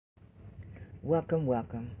Welcome,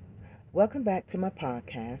 welcome. Welcome back to my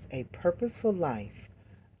podcast, A Purposeful Life.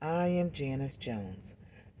 I am Janice Jones.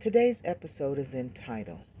 Today's episode is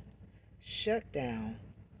entitled Shut Down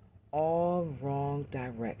All Wrong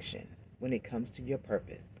Direction When It Comes to Your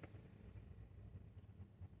Purpose.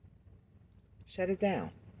 Shut it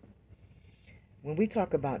down. When we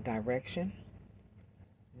talk about direction,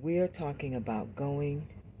 we are talking about going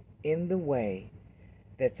in the way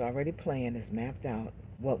that's already planned, is mapped out,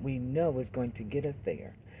 what we know is going to get us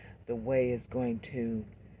there. The way is going to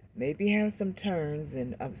maybe have some turns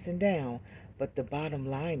and ups and downs, but the bottom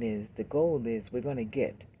line is, the goal is we're going to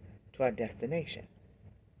get to our destination.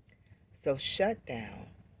 So shut down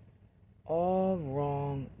all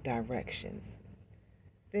wrong directions.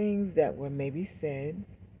 Things that were maybe said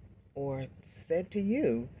or said to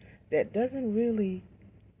you that doesn't really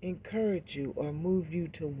encourage you or move you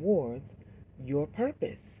towards your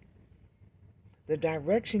purpose. The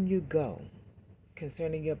direction you go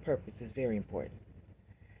concerning your purpose is very important.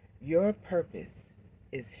 Your purpose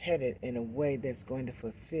is headed in a way that's going to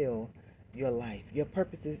fulfill your life. Your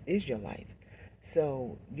purpose is your life.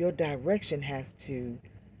 So your direction has to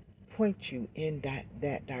point you in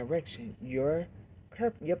that direction, your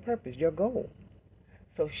purpose, your goal.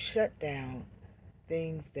 So shut down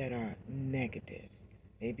things that are negative,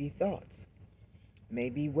 maybe thoughts,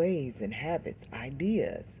 maybe ways and habits,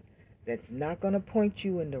 ideas that's not going to point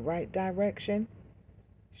you in the right direction.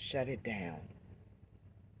 Shut it down.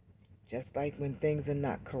 Just like when things are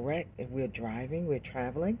not correct, if we're driving, we're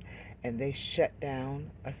traveling, and they shut down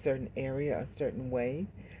a certain area a certain way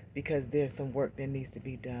because there's some work that needs to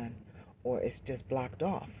be done, or it's just blocked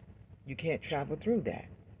off. You can't travel through that.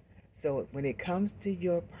 So when it comes to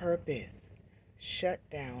your purpose, shut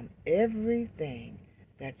down everything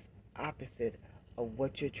that's opposite of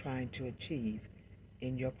what you're trying to achieve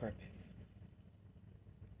in your purpose.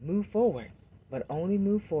 Move forward, but only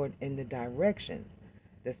move forward in the direction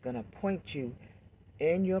that's going to point you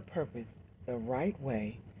in your purpose the right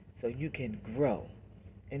way so you can grow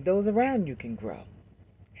and those around you can grow.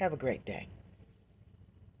 Have a great day.